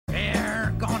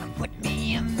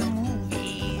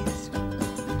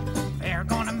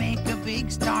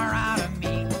big star out of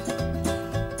me.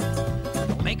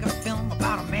 They'll make a film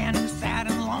about a man who's sad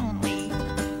and lonely,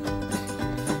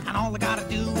 and all they gotta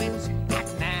do is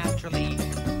act naturally.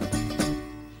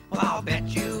 Well, I'll bet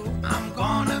you I'm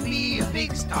gonna be a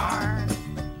big star.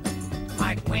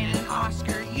 Might win an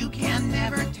Oscar, you can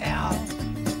never tell.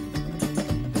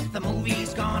 The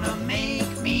movie's gonna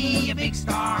make me a big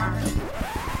star.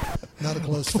 Not a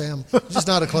close family. Just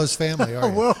not a close family, are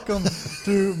you? Welcome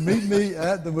to Meet Me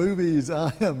at the Movies.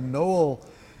 I am Noel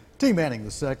T. Manning II.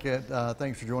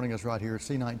 Thanks for joining us right here at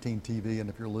C19 TV. And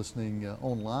if you're listening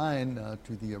online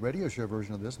to the radio show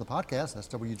version of this, the podcast, that's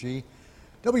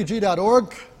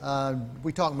WG.org.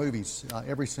 We talk movies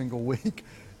every single week,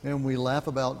 and we laugh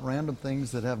about random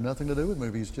things that have nothing to do with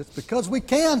movies just because we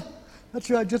can. That's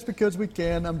right, just because we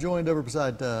can. I'm joined over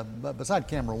beside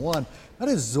camera one. That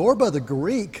is Zorba the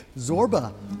Greek.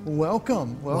 Zorba,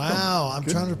 welcome. Wow, I'm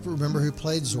trying to remember who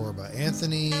played Zorba.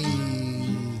 Anthony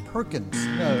Perkins.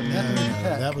 No, Anthony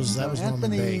Peck. That was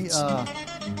Norman Bates.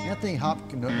 Anthony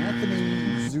Hopkins. No,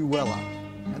 Anthony Zuella.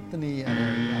 Anthony.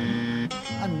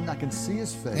 I can see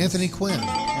his face. Anthony Quinn.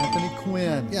 Anthony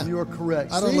Quinn. Yeah. You are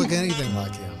correct. I don't look anything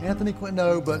like him. Anthony Quinn.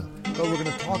 No, but we're going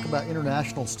to talk about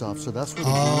international stuff. So that's where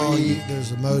the Greek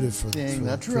there's a motive for thing.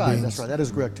 That's for right. being- That's right. That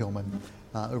is Greg Tillman.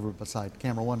 Over beside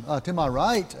camera one. To my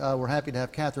right, we're happy to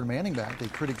have Catherine Manning back, the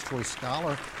Critics' Choice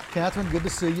Scholar. Catherine, good to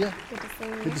see you. Good to see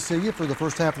you. Good to see you for the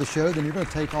first half of the show. Then you're going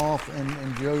to take off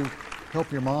and go help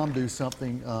your mom do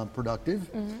something productive,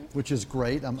 which is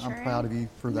great. I'm proud of you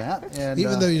for that. And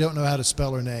Even though you don't know how to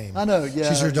spell her name. I know, yeah.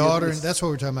 She's your daughter, and It's- that's what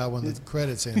we're talking about when the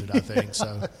credits ended, I think.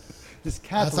 So it's I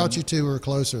Catherine. thought you two were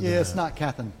closer than Yeah, it's that. not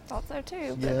Catherine. Thought so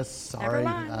too. but Yes, sorry.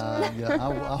 Never mind. Yeah,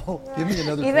 I'll give me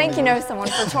another. You think 20 you know minutes. someone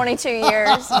for 22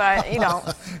 years, but you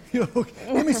don't.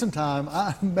 Give me some time.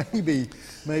 Maybe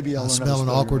I'll learn how to Smell an spell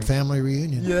awkward your name. family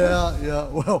reunion. Yeah.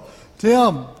 Well,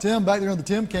 Tim, back there on the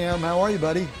Tim cam. How are you,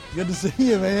 buddy? Good to see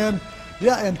you, man.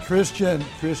 Yeah, and Christian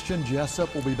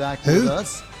Jessup will be back Who? with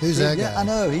us. Who's that Yeah, guy? I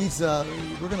know. He's.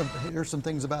 We're gonna hear some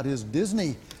things about his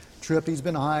Disney trip. He's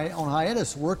been on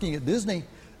hiatus working at Disney.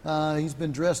 He's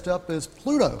been dressed up as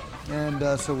Pluto,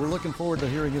 and so we're looking forward to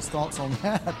hearing his thoughts on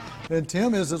that. And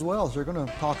Tim is as well. So we're going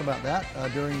to talk about that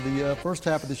during the first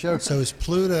half of the show. So is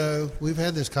Pluto, we've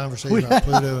had this conversation about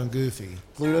Pluto and Goofy.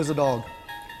 Pluto's a dog.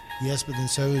 Yes, but then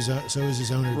so is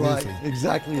his owner Right, Goofy.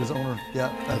 exactly, his owner.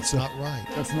 Yeah, That's not right.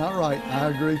 That's not right. I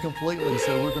agree completely.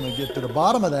 So we're going to get to the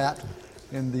bottom of that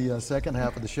in the second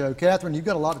half of the show. Catherine, you've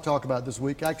got a lot to talk about this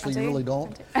week. Actually, you really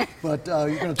don't. But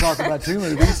you're going to talk about two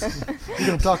movies. You're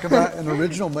going to talk about an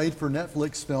original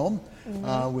made-for-Netflix film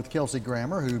with Kelsey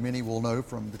Grammer, who many will know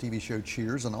from the TV show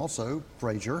Cheers, and also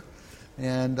Frasier,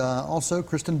 and also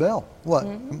Kristen Bell. What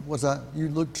was that? You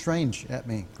looked strange at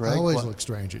me, Greg. I always What? look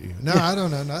strange at you. No, I don't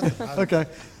know. Nothing. Okay.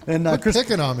 And Quit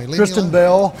picking on me. Leave me Kristen alone.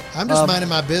 Bell. I'm just minding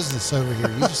my business over here.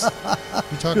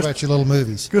 You talk about your little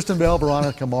movies. Kristen Bell,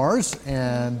 Veronica Mars,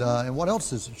 and what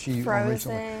else is she on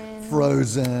recently?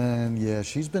 Frozen. Yeah,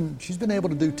 she's been able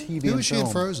to do TV. Who and was she in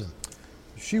film. Frozen?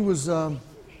 She was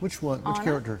which one? Which Anna?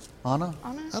 character? Anna.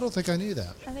 I don't think I knew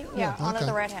that. I think, yeah, Anna okay.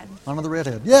 the redhead. Anna the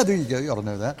redhead. Yeah, there you go. You ought to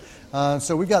know that.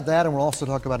 So we got that, and we'll also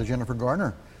talk about a Jennifer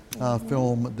Garner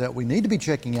film that we need to be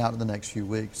checking out in the next few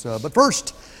weeks. But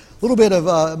first, a little bit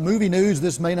of movie news.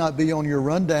 This may not be on your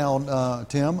rundown,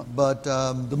 Tim, but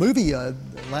the movie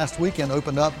last weekend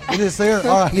opened up. It is there.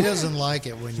 All right. He doesn't like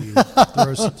it when you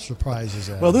throw surprises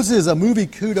at him. Well, this is a movie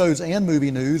kudos and movie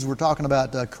news. We're talking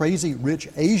about Crazy Rich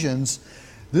Asians.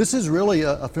 This is really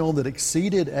a film that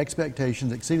exceeded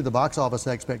expectations, exceeded the box office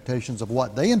expectations of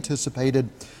what they anticipated.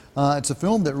 It's a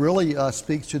film that really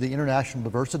speaks to the international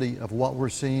diversity of what we're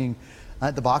seeing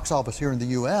at the box office here in the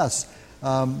U.S.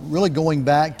 Really going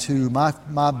back to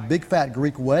my Big Fat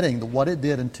Greek Wedding, what it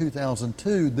did in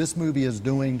 2002, this movie is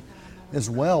doing as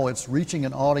well. It's reaching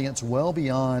an audience well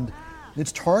beyond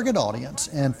its target audience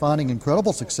and finding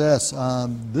incredible success.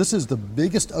 This is the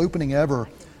biggest opening ever.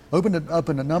 Opened it up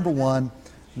in the number one.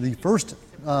 The first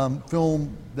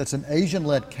film that's an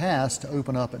Asian-led cast to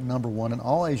open up at number one, an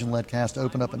all-Asian-led cast to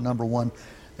open up at number one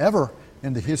ever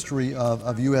in the history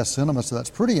of U.S. cinema. So that's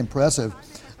pretty impressive.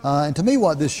 And to me,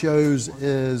 what this shows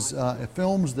is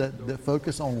films that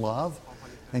focus on love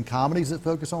and comedies that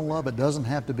focus on love. It doesn't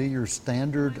have to be your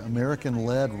standard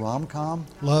American-led rom-com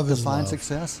Love to is find love.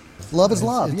 success. Love is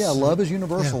love. it's- Yeah, love is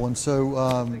universal. yeah. And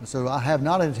so I have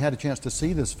not had a chance to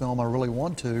see this film. I really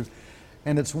want to.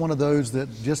 And it's one of those that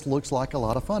just looks like a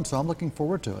lot of fun. So I'm looking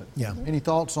forward to it. Yeah. Any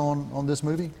thoughts on this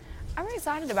movie? I'm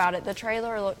excited about it. The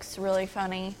trailer looks really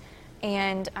funny.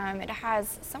 And it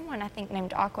has someone, I think,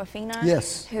 named Aquafina.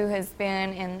 Yes. Who has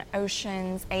been in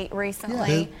Ocean's 8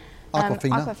 recently.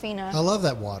 Aquafina. Aquafina. I love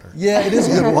that water. Yeah, it is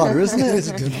good water, isn't it? It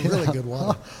is good, really good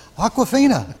water.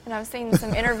 Aquafina. And I've seen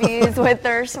some interviews with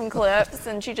her, some clips,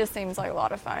 and she just seems like a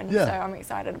lot of fun. Yeah. So I'm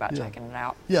excited about checking it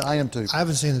out. Yeah, I am too. I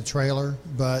haven't seen the trailer,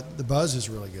 but the buzz is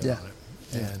really good Yeah. on it.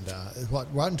 And what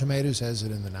Rotten Tomatoes has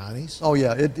it in the 90s. Oh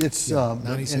yeah, it's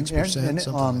 96%, and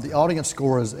something like the that. audience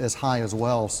score is as high as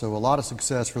well. So a lot of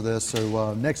success for this.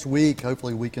 So next week,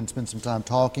 hopefully, we can spend some time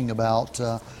talking about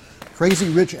Crazy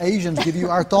Rich Asians. Give you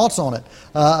our thoughts on it.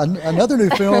 Another new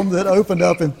film that opened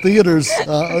up in theaters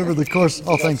over the course.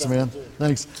 Oh, thanks, man.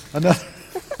 Thanks.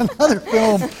 Another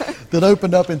film that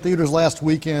opened up in theaters last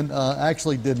weekend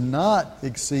actually did not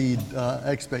exceed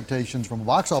expectations from a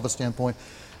box office standpoint.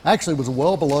 Actually was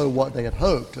well below what they had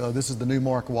hoped. This is the new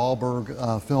Mark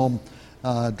Wahlberg film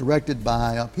directed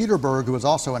by Peter Berg, who is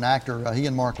also an actor. He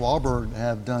and Mark Wahlberg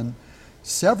have done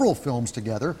several films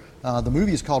together. The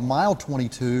movie is called Mile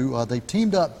 22. They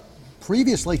teamed up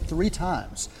previously 3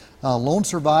 times. Lone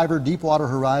Survivor, Deepwater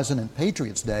Horizon, and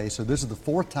Patriots Day. So this is the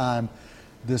 4th time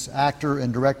this actor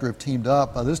and director have teamed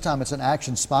up. This time it's an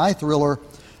action spy thriller.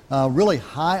 Really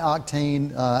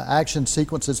high-octane action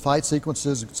sequences, fight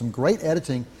sequences, some great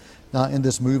editing in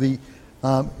this movie.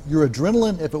 Your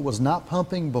adrenaline, if it was not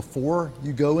pumping before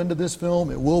you go into this film,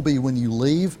 it will be when you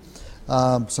leave.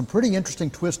 Some pretty interesting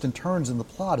twists and turns in the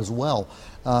plot as well.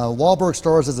 Wahlberg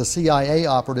stars as a CIA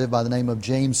operative by the name of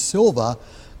James Silva,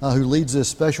 who leads this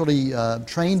specialty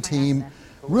train team,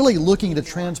 really looking to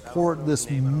transport this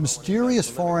mysterious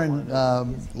foreign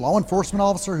law enforcement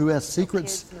officer who has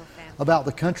secrets about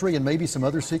the country and maybe some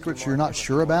other secrets you're not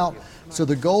sure about. So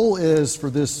the goal is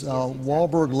for this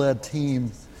Wahlberg-led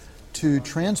team to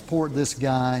transport this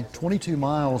guy 22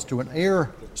 miles to an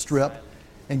airstrip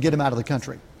and get him out of the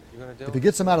country. If he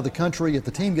gets him out of the country, if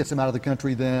the team gets him out of the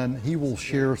country, then he will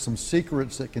share some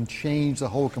secrets that can change the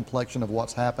whole complexion of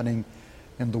what's happening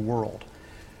in the world.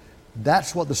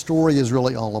 That's what the story is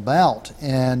really all about.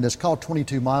 And it's called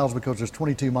 22 miles because there's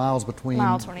 22 miles between...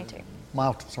 Mile 22.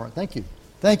 Thank you.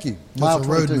 Thank you. Mile It's a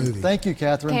road 22. movie. Thank you,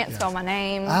 Catherine. Can't spell my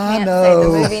name. I can't know. say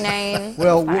the movie name.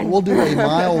 Well, It's fine. we'll do a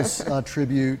Miles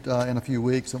tribute in a few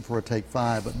weeks for a Take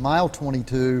 5. But Mile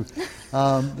 22,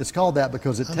 it's called that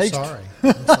because it takes... Sorry.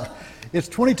 I'm sorry. It's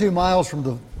 22 miles from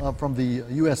the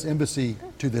U.S. Embassy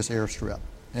to this airstrip.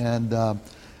 And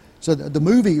so the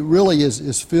movie really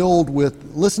is filled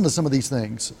with, listen to some of these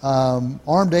things,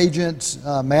 armed agents,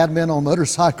 madmen on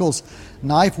motorcycles,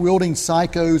 knife-wielding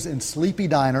psychos, and sleepy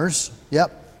diners. Yep.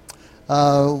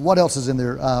 What else is in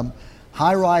there?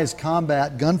 High-rise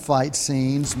combat, gunfight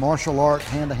scenes, martial art,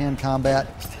 hand-to-hand combat,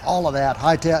 all of that,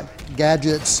 high-tech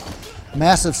gadgets,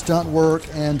 massive stunt work,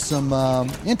 and some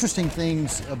interesting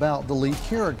things about the lead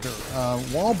character.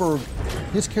 Wahlberg,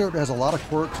 his character has a lot of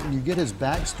quirks, and you get his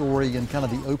backstory in kind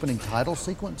of the opening title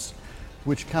sequence,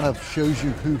 which kind of shows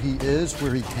you who he is,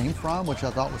 where he came from, which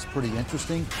I thought was pretty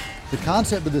interesting. The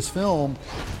concept of this film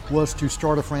was to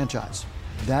start a franchise.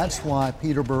 That's why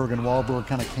Peter Berg and Wahlberg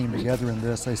kind of came together in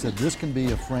this. They said this can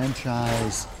be a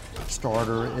franchise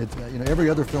starter. Every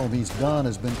other film he's done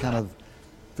has been kind of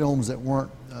films that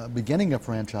weren't beginning a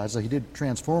franchise. So he did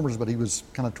Transformers, but he was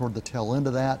kind of toward the tail end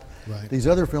of that. Right. These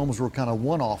other films were kind of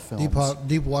one-off films.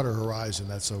 Deepwater Horizon,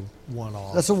 that's a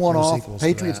one-off. That's a No one-off. sequels to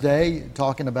Patriots that. Day,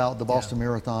 talking about the Boston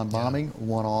Marathon bombing,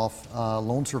 one-off.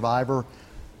 Lone Survivor,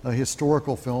 a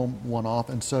historical film, one-off.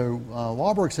 And so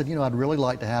Wahlberg said, I'd really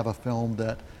like to have a film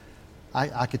that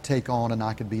I could take on and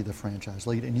I could be the franchise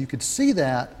lead. And you could see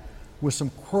that with some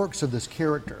quirks of this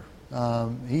character.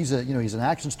 He's an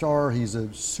action star. He's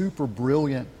a super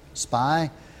brilliant spy,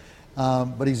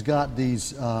 but he's got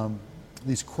these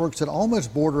quirks that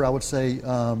almost border, I would say,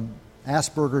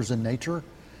 Asperger's in nature,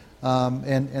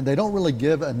 and they don't really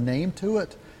give a name to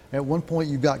it. At one point,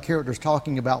 you've got characters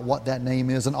talking about what that name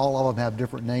is, and all of them have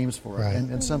different names for it. Right.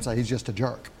 And some say he's just a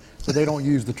jerk, so they don't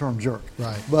use the term jerk.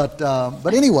 Right.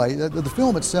 But anyway, the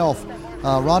film itself,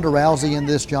 Ronda Rousey in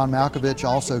this, John Malkovich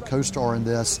also co-star in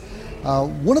this.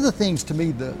 One of the things to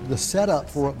me, the setup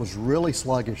for it was really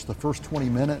sluggish. The first 20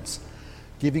 minutes,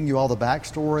 giving you all the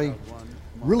backstory,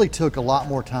 really took a lot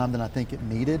more time than I think it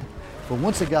needed. But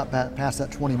once it got past that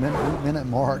 20-minute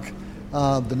mark,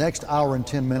 the next hour and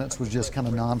 10 minutes was just kind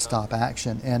of nonstop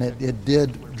action, and it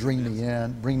did bring me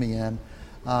in,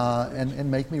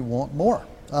 and make me want more.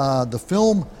 The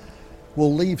film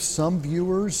will leave some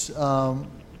viewers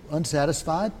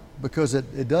unsatisfied, because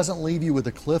it doesn't leave you with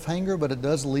a cliffhanger, but it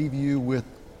does leave you with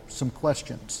some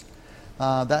questions.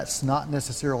 That's not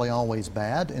necessarily always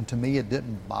bad, and to me it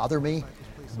didn't bother me,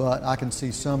 but I can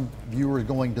see some viewers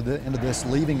going into this,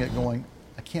 leaving it going,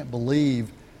 I can't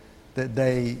believe that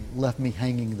they left me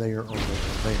hanging there or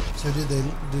there. So did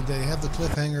they have the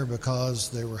cliffhanger because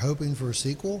they were hoping for a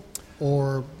sequel,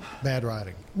 or bad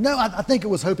writing? No, I think it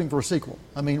was hoping for a sequel.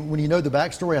 I mean, when you know the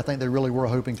backstory, I think they really were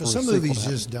hoping for a sequel. Some movies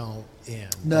just don't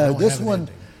end. No, They don't have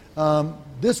an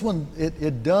this one,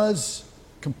 it does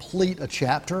complete a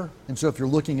chapter, and so if you're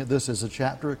looking at this as a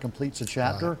chapter, it completes a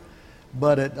chapter. Right.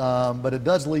 But it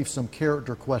does leave some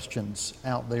character questions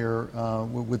out there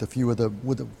with a few of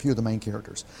the main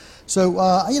characters. So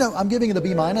I'm giving it a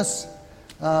B-.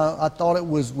 I thought it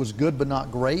was good but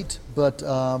not great, but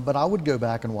I would go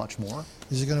back and watch more.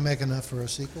 Is it going to make enough for a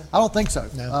sequel? I don't think so.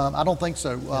 No. I don't think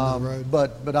so. the road.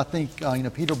 But I think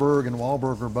Peter Berg and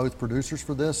Wahlberg are both producers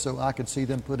for this, so I could see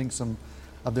them putting some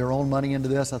of their own money into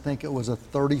this. I think it was a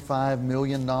 $35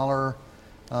 million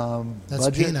That's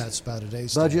budget. peanuts by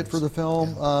today's Budget standards. for the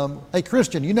film. Yeah. Hey,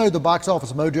 Christian, you know the Box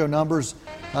Office Mojo numbers.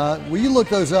 Will you look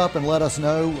those up and let us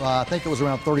know? I think it was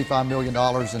around $35 million,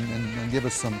 and give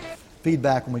us some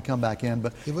feedback when we come back in.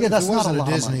 But If, yeah, that's if it not a wasn't lot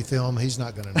a of Disney money. film, he's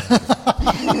not going to know.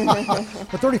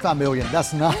 But $35 million,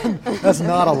 that's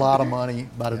not a lot of money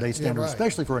by today's Yeah, standards, right.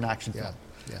 especially for an action Yeah, film.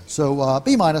 yeah. So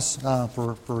B-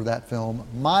 for that film,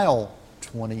 Mile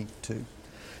 22.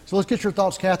 So let's get your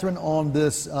thoughts, Catherine, on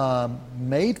this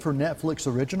made for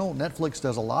Netflix original. Netflix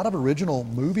does a lot of original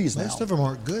movies now. Most of them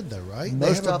aren't good, though, right?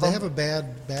 Most of they them- have a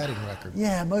bad batting record.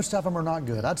 Yeah, most of them are not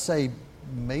good. I'd say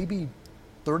maybe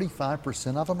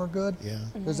 35% of them are good. Yeah.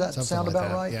 Does that Something sound like about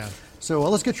that, right? yeah. So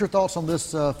let's get your thoughts on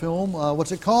this film.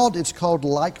 What's it called? It's called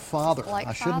Like Father. Like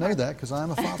I should know Father. that because I'm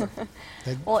a father.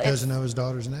 Well, it's- doesn't know his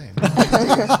daughter's name.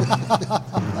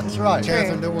 That's right.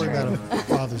 Catherine, don't worry about a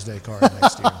Father's Day card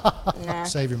next year. Nah,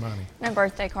 Save your money. no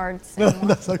birthday cards anymore.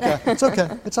 That's okay. It's okay.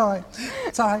 It's all right.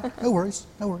 It's all right. No worries.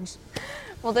 No worries.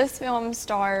 Well, this film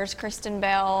stars Kristen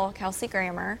Bell, Kelsey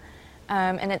Grammer,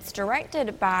 and it's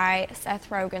directed by Seth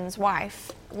Rogen's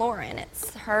wife, Lauren.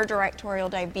 It's her directorial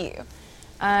debut.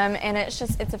 And it's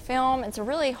a film, it's a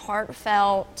really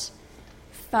heartfelt,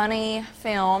 funny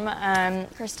film.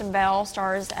 Kristen Bell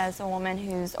stars as a woman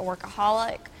who's a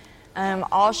workaholic.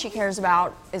 All she cares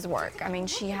about is work. I mean,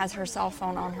 she has her cell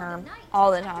phone on her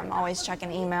all the time, always checking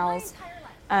emails,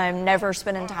 never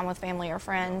spending time with family or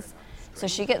friends. So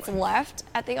she gets left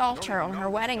at the altar on her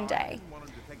wedding day.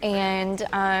 And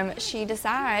she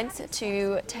decides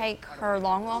to take her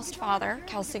long-lost father,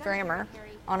 Kelsey Grammer,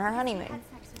 on her honeymoon.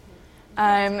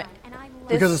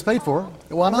 Because it's paid for.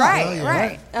 Why not? Right,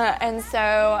 right. And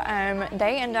so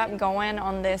they end up going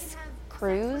on this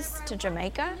cruise to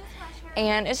Jamaica.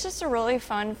 And it's just a really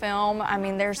fun film. I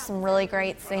mean, there's some really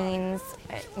great scenes.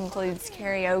 It includes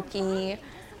karaoke,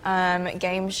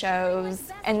 game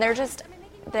shows, and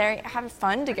they have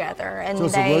fun together, and So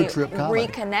it's a they road trip comedy.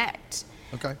 reconnect.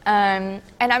 Okay. And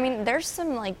I mean, there's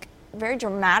some like very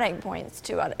dramatic points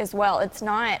to it as well. It's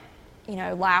not,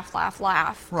 laugh, laugh,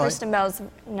 laugh. Right. Kristen Bell's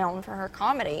known for her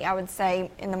comedy, I would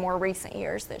say, in the more recent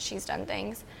years that she's done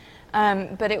things.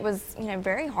 But it was,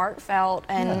 very heartfelt,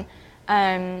 and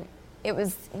it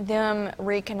was them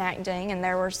reconnecting, and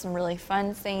there were some really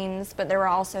fun scenes, but there were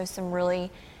also some really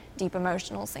deep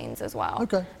emotional scenes as well.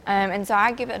 Okay. And so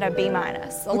I give it a B-.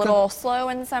 A little slow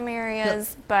in some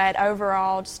areas, but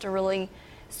overall just a really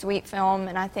sweet film.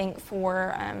 And I think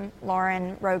for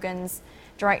Lauren Rogen's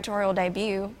directorial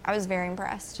debut, I was very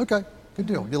impressed. Okay. Good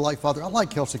deal. You like Father? I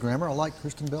like Kelsey Grammer. I like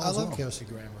Kristen Bell I as love well. Kelsey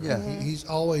Grammer. Yeah. He's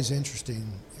always interesting,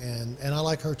 and I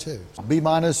like her too. B-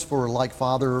 for Like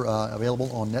Father,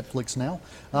 available on Netflix now.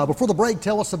 Before the break,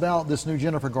 tell us about this new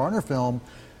Jennifer Garner film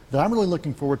that I'm really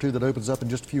looking forward to that opens up in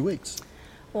just a few weeks.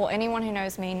 Well, anyone who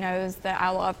knows me knows that I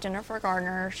love Jennifer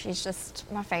Garner. She's just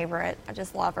my favorite. I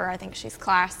just love her. I think she's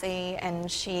classy,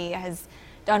 and she has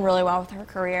done really well with her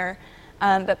career.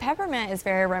 But Peppermint is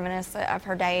very reminiscent of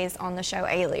her days on the show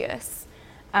Alias.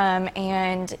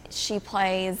 And she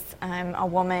plays a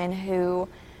woman who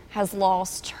has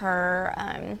lost her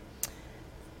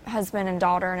husband and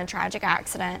daughter in a tragic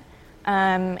accident.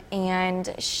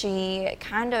 And she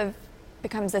kind of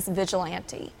becomes this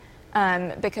vigilante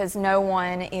because no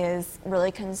one is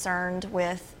really concerned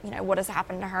with, what has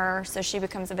happened to her. So she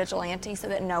becomes a vigilante so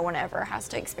that no one ever has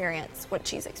to experience what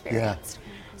she's experienced.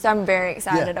 So I'm very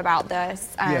excited about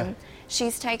this.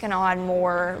 She's taken on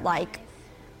more,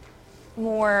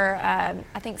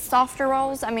 I think, softer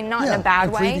roles. I mean, not in a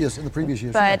bad way. In the previous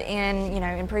years. But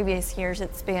in previous years,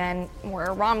 it's been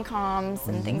more rom-coms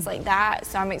and things like that.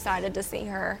 So I'm excited to see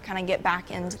her kind of get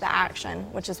back into the action,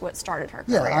 which is what started her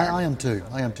career. Yeah, I am too.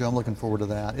 I'm looking forward to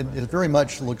that. It very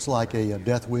much looks like a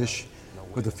Death Wish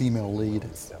with a female lead.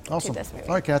 Awesome. this movie.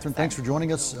 All right, Catherine, thanks for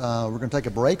joining us. We're going to take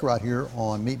a break right here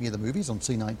on Meet Me at the Movies on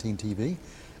C19 TV.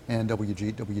 and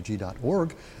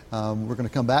WGWG.org. We're going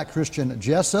to come back. Christian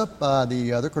Jessup,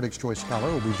 the other Critics' Choice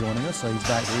Scholar, will be joining us. He's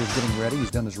back here. He's getting ready.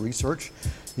 He's done his research.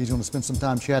 He's going to spend some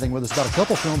time chatting with us about a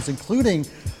couple films, including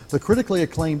the critically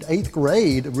acclaimed 8th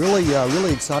Grade.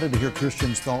 Really excited to hear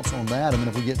Christian's thoughts on that. And then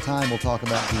if we get time, we'll talk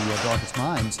about The Darkest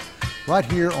Minds right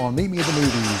here on Meet Me at the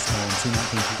Movies on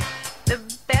C19TV. The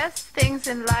best things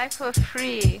in life are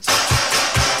free,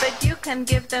 but you can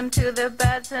give them to the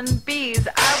birds and bees.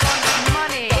 I want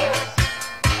money.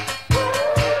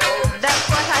 That's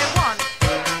what I want.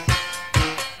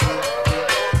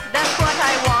 That's what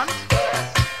I want.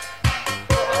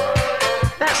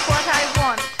 That's what I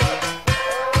want.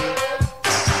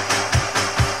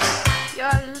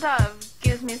 Your love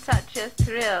gives me such a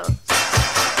thrill,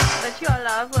 but your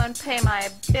love won't pay my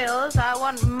bills. I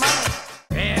want money.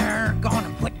 They're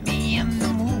gonna put me in the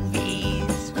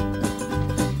movies.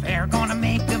 They're gonna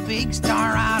make a big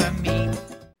star out of me.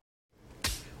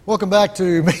 Welcome back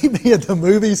to Meet Me at the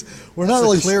Movies. We're not That's the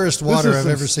really clearest water I've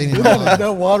ever seen in my life.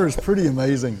 That water is pretty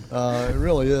amazing. It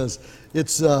really is.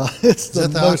 It's that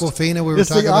the Aquafina we were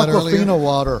talking about earlier? It's the Aquafina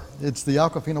water. It's the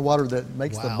Aquafina water that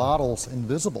makes the Wow. bottles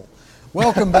invisible.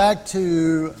 Welcome back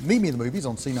to Meet Me in the Movies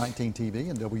on C19 TV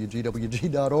and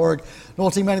WGWG.org.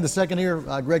 Noel T. Manning II here.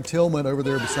 Greg Tillman over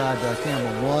there beside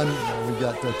camera 1. We've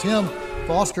got Tim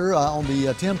Foster on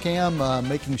the Tim Cam,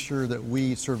 making sure that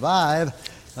we survive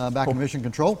back in Mission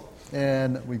Control.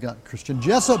 And we've got Christian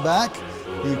Jessup back.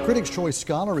 The Critics' Choice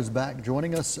Scholar is back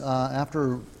joining us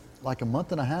after like a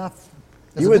month and a half.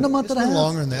 Has it been a month It's and a been half?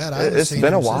 longer than that. I haven't It's seen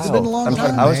been a him since- while. It's been a long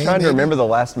time. I was May, trying to maybe? remember the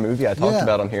last movie I talked Yeah.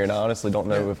 about on here, and I honestly don't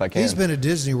know if I can. He's been at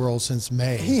Disney World since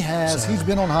May. He has. so- He's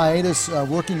been on hiatus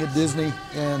working at Disney.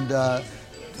 And let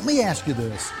me ask you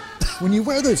this. When you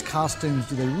wear those costumes,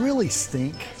 do they really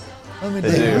stink? I mean,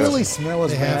 They do they do. really smell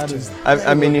as They have bad to. as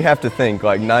I mean, you have to think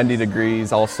like 90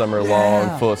 degrees all summer Yeah.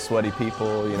 long, full of sweaty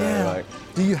people. You know, Yeah. like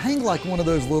Do you hang like one of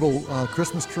those little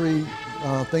Christmas tree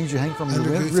things you hang from your Under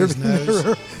rear Goofy's view nose.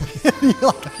 mirror? You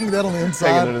like hang that on the hanging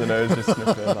inside? under the nose, just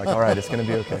sniff it. Like, all right, it's gonna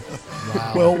be okay.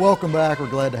 Wow. Well, welcome back. We're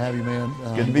glad to have you, man.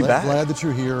 Good to be back. Glad that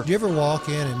you're here. Do you ever walk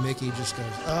in and Mickey just goes,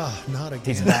 not again.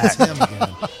 He's back. It's him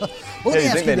again. Well, Yeah, let me you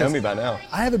ask think they know this. me by now?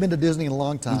 I haven't been to Disney in a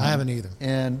long time. I haven't either.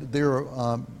 And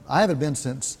I haven't been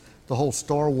since the whole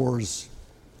Star Wars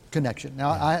connection.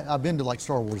 Now, I've been to like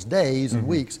Star Wars days and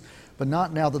weeks, but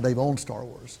not now that they've owned Star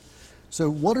Wars. So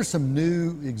what are some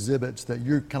new exhibits that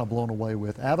you're kind of blown away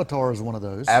with? Avatar is one of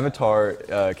those. Avatar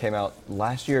came out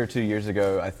last year or 2 years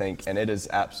ago, I think, and it is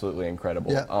absolutely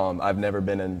incredible. Yeah. I've never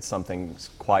been in something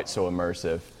quite so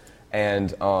immersive,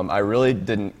 and I really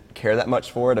didn't care that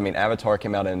much for it. I mean, Avatar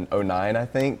came out in 2009, I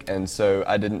think, and so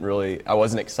I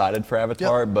wasn't excited for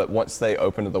Avatar, but once they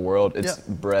open to the world, it's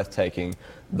breathtaking.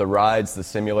 The rides, the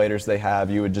simulators they have,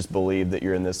 you would just believe that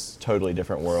you're in this totally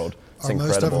different world. It's Are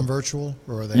incredible. most of them virtual,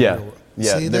 or are they? Yeah. real?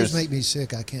 Yeah, See, those there's- make me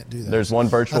sick. I can't do that. there's one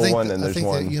virtual I think one, and there's I think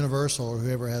one- that Universal or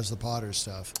whoever has the Potter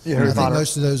stuff. Yeah, Harry I think Potter.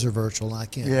 most of those are virtual. And I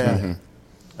can't. Yeah. Do Mm-hmm. that.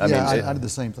 I mean, I did the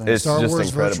same thing. It's Star just Wars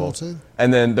incredible. virtual too?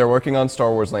 And then they're working on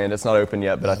Star Wars Land. It's not open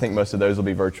yet, but I think most of those will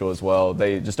be virtual as well.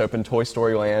 They just opened Toy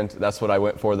Story Land. That's what I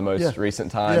went for the most Yeah.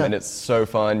 recent time, Yeah. and it's so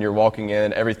fun. You're walking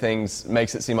in,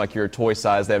 makes it seem like you're toy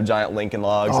size. They have giant Lincoln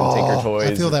Logs and Tinker Toys.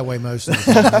 I feel that way most of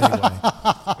the time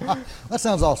anyway. That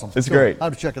sounds awesome. It's Cool. great. I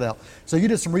have to check it out. So you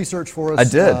did some research for us. I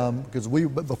did. Because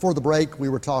before the break, we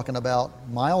were talking about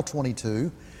Mile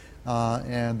 22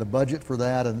 and the budget for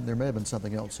that, and there may have been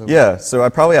something else. So Yeah, so I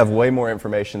probably have way more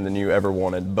information than you ever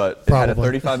wanted, but it had a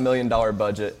Probably. $35 million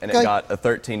budget, and Okay. it got a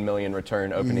 $13 million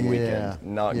return opening Yeah, weekend.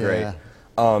 Not yeah. great.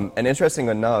 And interesting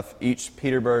enough, each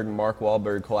Peter Berg, Mark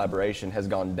Wahlberg collaboration has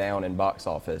gone down in box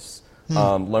office.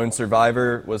 Lone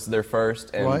Survivor was their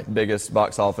first and Right. biggest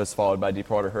box office, followed by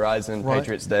Deepwater Horizon, Right.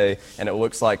 Patriots Day, and it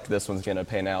looks like this one's going to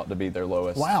pan out to be their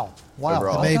lowest. Wow.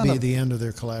 Overall. It may Kind be of- the end of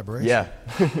their collaboration. Yeah.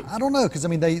 I don't know, because I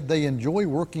mean, they enjoy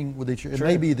working with each other. It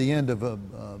may be the end of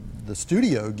the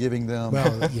studio giving them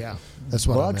Well, yeah, that's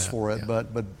what I bucks meant. for it, Yeah.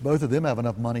 but both of them have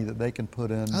enough money that they can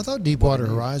put in. I thought Deepwater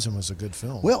Horizon was a good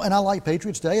film. Well, and I like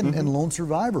Patriots Day and Lone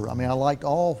Survivor. I mean, I liked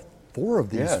all four of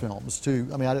these Yeah. films too.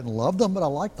 I mean, I didn't love them, but I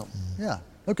liked them. Yeah.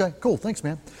 Okay, cool. Thanks,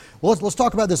 man. Well, let's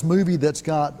talk about this movie that's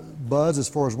got buzz as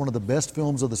far as one of the best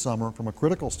films of the summer from a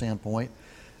critical standpoint.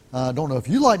 Don't know if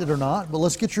you liked it or not, but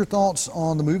let's get your thoughts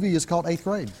on the movie. It's called 8th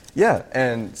Grade. Yeah,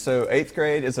 and so 8th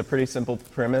grade is a pretty simple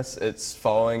premise. It's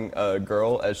following a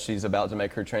girl as she's about to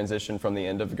make her transition from the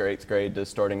end of 8th grade to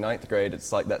starting 9th grade.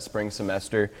 It's like that spring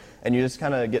semester, and you just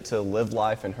kind of get to live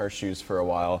life in her shoes for a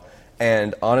while.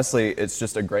 And honestly, it's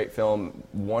just a great film,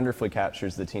 wonderfully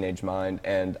captures the teenage mind,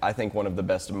 and I think one of the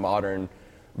best modern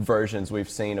versions we've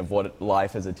seen of what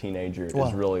life as a teenager Wow.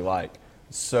 is really like.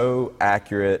 so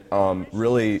accurate,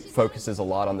 really focuses a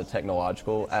lot on the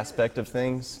technological aspect of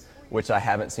things, which I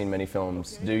haven't seen many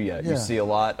films do yet. Yeah. You see a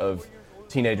lot of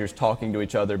teenagers talking to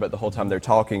each other, but the whole time they're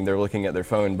talking, they're looking at their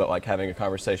phone, but like having a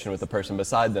conversation with the person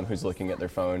beside them who's looking at their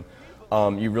phone.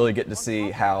 You really get to see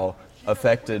how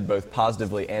affected both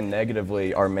positively and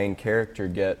negatively our main character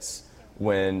gets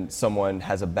when someone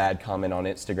has a bad comment on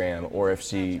Instagram, or if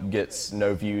she gets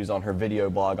no views on her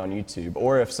video blog on YouTube,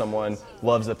 or if someone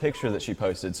loves a picture that she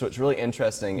posted. So it's really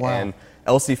interesting. Wow. And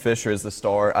Elsie Fisher is the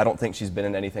star. I don't think she's been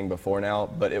in anything before now,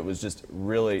 but it was just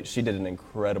really, she did an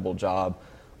incredible job.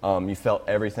 You felt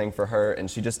everything for her, and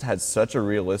she just had such a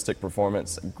realistic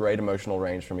performance, great emotional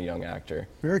range from a young actor.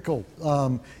 Very cool.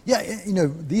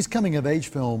 These coming-of-age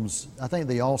films, I think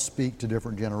they all speak to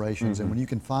different generations, and when you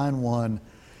can find one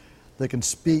that can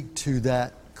speak to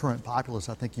that current populace,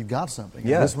 I think you've got something.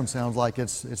 Yeah. And this one sounds like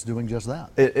it's doing just that.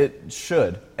 It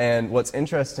should. And what's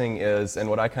interesting is, and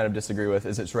what I kind of disagree with,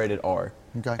 is it's rated R.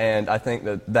 Okay. And I think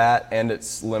that and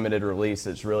its limited release,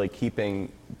 it's really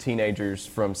keeping teenagers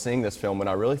from seeing this film when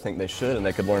I really think they should, and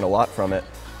they could learn a lot from it.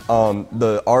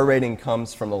 The R rating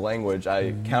comes from the language.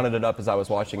 I counted it up as I was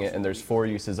watching it, and there's 4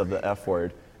 uses of the F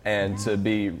word. And to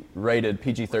be rated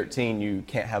PG-13, you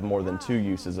can't have more than 2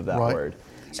 uses of that Right. word.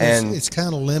 So it's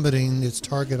kind of limiting its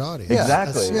target audience. Yeah,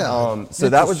 Exactly. that's- So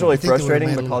that was really I think they would've frustrating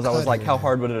made a because I little was cut like, here. how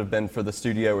hard would it have been for the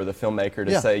studio or the filmmaker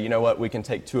to Yeah. say, you know what, we can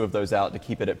take 2 of those out to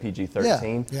keep it at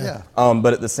PG-13. Yeah.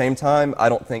 But at the same time, I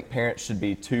don't think parents should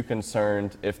be too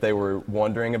concerned if they were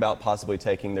wondering about possibly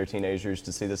taking their teenagers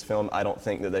to see this film. I don't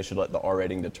think that they should let the R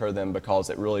rating deter them, because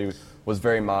it really was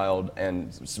very mild and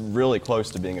really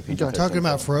close to being a PG-13 Talking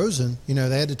about film. Frozen,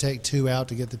 they had to take 2 out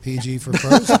to get the PG for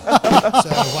Frozen. So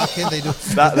why can't they do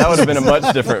That would have been a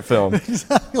much different film. F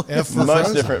for Much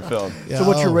Frozen? different film. Yeah, So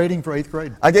what's your oh. rating for 8th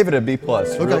grade? I gave it a B+.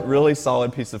 Okay. Really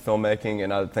solid piece of filmmaking,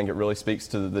 and I think it really speaks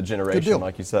to the Good deal. generation,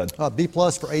 like you said. B+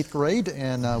 for 8th grade,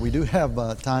 and we do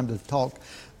have time to talk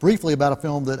briefly about a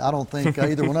film that I don't think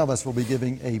either one of us will be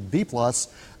giving a B+.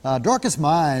 Darkest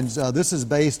Minds, this is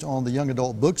based on the young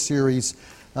adult book series.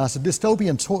 It's a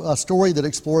dystopian story that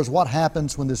explores what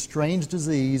happens when this strange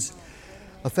disease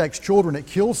affects children. It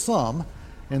kills some,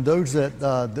 and those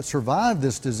that survive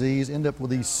this disease end up with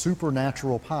these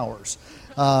supernatural powers.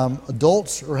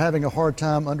 Adults are having a hard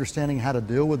time understanding how to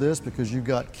deal with this, because you've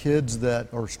got kids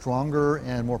that are stronger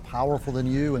and more powerful than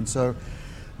you, and so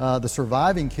the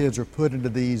surviving kids are put into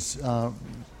these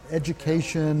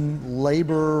education,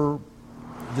 labor,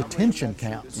 detention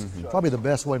camps. Probably the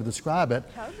best way to describe it.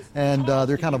 And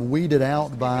they're kind of weeded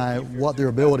out by what their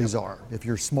abilities are. If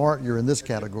you're smart, you're in this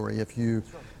category. If you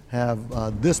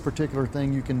have this particular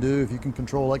thing you can do, if you can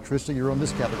control electricity, you're on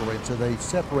this category. So they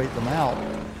separate them out.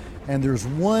 And there's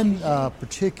one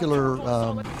particular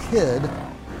kid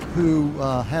who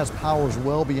has powers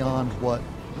well beyond what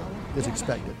is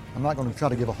expected. I'm not going to try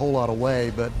to give a whole lot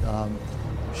away, but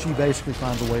she basically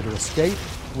finds a way to escape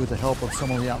with the help of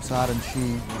someone on the outside, and she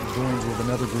joins with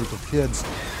another group of kids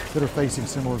that are facing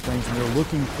similar things, and they're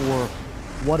looking for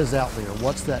what is out there,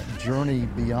 what's that journey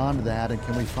beyond that, and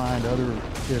can we find other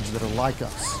kids that are like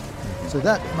us. So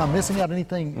am I missing out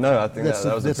anything? No, I think that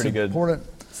was a that's pretty good important?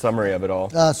 summary of it all.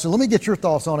 So let me get your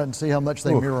thoughts on it and see how much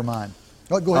they mirror mine.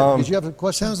 Oh, go ahead, because you have a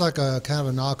question? Sounds like a kind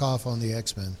of a knockoff on the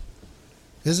X-Men.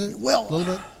 Is it? Well, a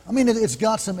little bit. I mean, it's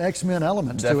got some X-Men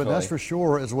elements to it, Definitely. that's for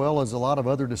sure, as well as a lot of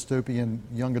other dystopian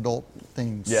young adult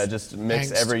things. Yeah, just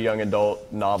mix Angst. every young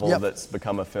adult novel Yep. that's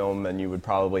become a film, and you would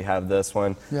probably have this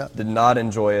one. Yep. Did not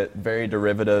enjoy it. Very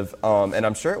derivative, and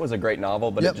I'm sure it was a great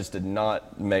novel, but Yep. it just did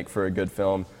not make for a good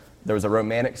film. There was a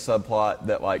romantic subplot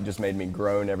that just made me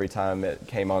groan every time it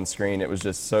came on screen. It was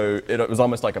just it was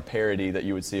almost like a parody that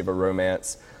you would see of a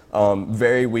romance.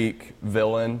 Very weak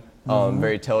villain.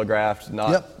 Very telegraphed,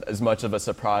 not Yep. as much of a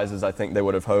surprise as I think they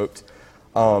would have hoped.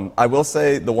 I will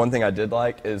say the one thing I did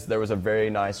like is there was a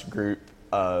very nice group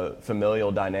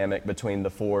familial dynamic between the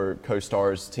 4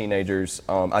 co-stars, teenagers.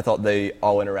 I thought they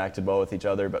all interacted well with each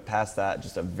other, but past that,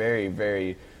 just a very,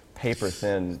 very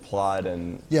paper-thin plot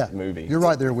and movie. You're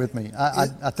right there with me.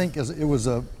 I think it was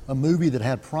a movie that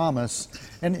had promise,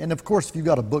 and of course, if you've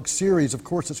got a book series, of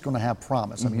course it's going to have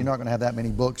promise. I mean, you're not going to have that many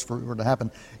books for it to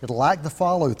happen. It lacked the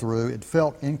follow-through. It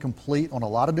felt incomplete on a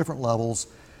lot of different levels.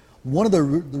 One of the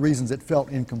reasons it felt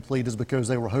incomplete is because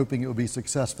they were hoping it would be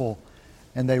successful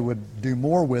and they would do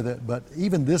more with it, but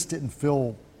even this didn't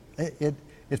feel, it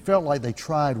felt like they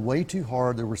tried way too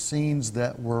hard. There were scenes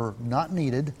that were not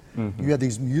needed. You had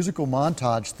these musical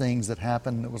montage things that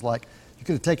happened. It was like you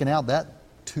could have taken out that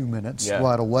 2 minutes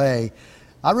right away.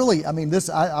 I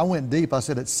went deep. I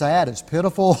said it's sad, it's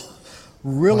pitiful,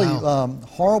 really Wow.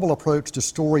 horrible approach to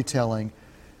storytelling.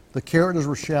 The characters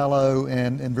were shallow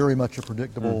and very much a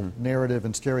predictable narrative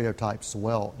and stereotypes as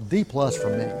well. D+ for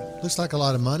me. Looks like a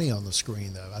lot of money on the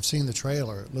screen, though. I've seen the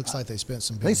trailer. It looks like they spent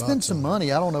some big They spent bucks some on it.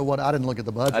 money. I don't know what. I didn't look at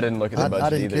the budget. I didn't look at the budget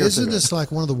didn't either. care Isn't to. this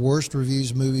like one of the worst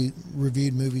reviewed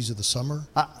movies of the summer?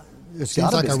 It's Seems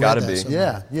gotta like be. I read gotta that be.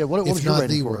 somewhere. Yeah. What If was your not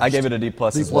rating the for it? worst. I gave it a D+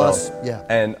 as D+, well. yeah.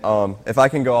 And if I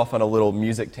can go off on a little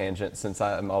music tangent, since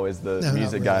I'm always the No, not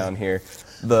music guy really. on here,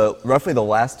 roughly the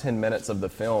last 10 minutes of the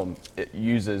film, it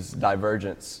uses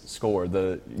Divergent's score,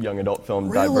 the young adult film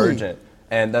Really? Divergent.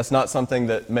 And that's not something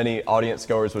that many audience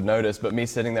goers would notice, but me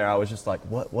sitting there, I was just like,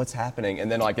 what's happening? And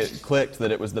then like it clicked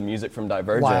that it was the music from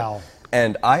Divergent. Wow.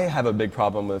 And I have a big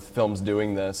problem with films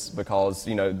doing this because,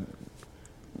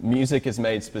 music is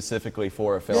made specifically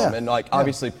for a film. Yeah, And like yeah.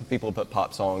 obviously people put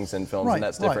pop songs in films Right, and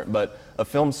that's right. different. But a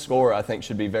film score, I think,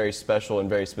 should be very special and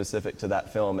very specific to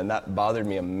that film. And that bothered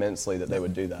me immensely that they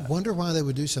would do that. Wonder why they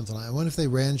would do something like that. I wonder if they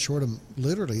ran short of,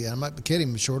 literally, I might be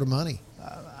kidding, short of money.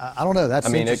 I don't know. That's I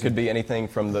mean, it interesting. could be anything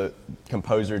from the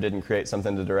composer didn't create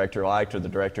something the director liked, or the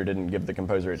director didn't give the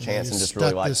composer a chance and just really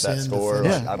stuck liked this that in to score.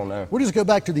 finish Like, it. I don't know. We'll just go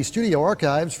back to the studio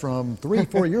archives from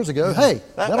 3-4 years ago. Hey,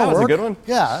 That that'll was a work. good one.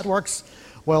 Yeah, that works.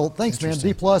 Well, thanks, man.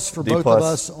 D+ for D+. both of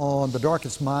us on The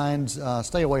Darkest Minds.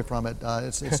 Stay away from it.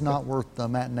 It's not worth the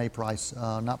matinee price,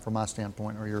 not from my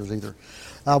standpoint or yours either.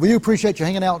 We do appreciate you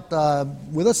hanging out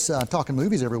with us, talking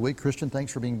movies every week. Christian,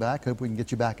 thanks for being back. Hope we can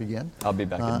get you back again. I'll be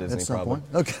back at Disney at some probably. point.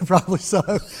 Okay, probably so.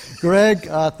 Greg,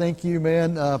 thank you,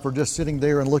 man, for just sitting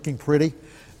there and looking pretty.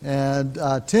 And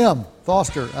Tim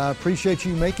Foster, I appreciate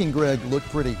you making Greg look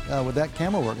pretty with that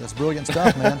camera work. That's brilliant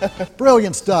stuff, man.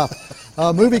 Brilliant stuff.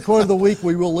 Movie quote of the week,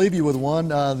 we will leave you with one.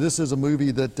 This is a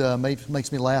movie that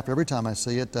makes me laugh every time I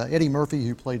see it. Eddie Murphy,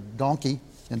 who played Donkey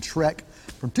in Shrek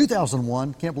from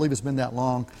 2001. Can't believe it's been that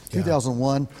long.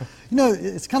 2001. You know,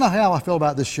 it's kind of how I feel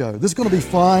about this show. This is going to be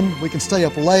fun. We can stay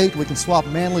up late. We can swap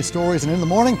manly stories. And in the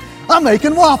morning, I'm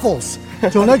making waffles.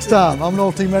 Till next time, I'm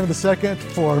Noel T. Man II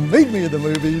for Meet Me at the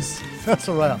Movies. That's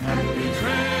a wrap.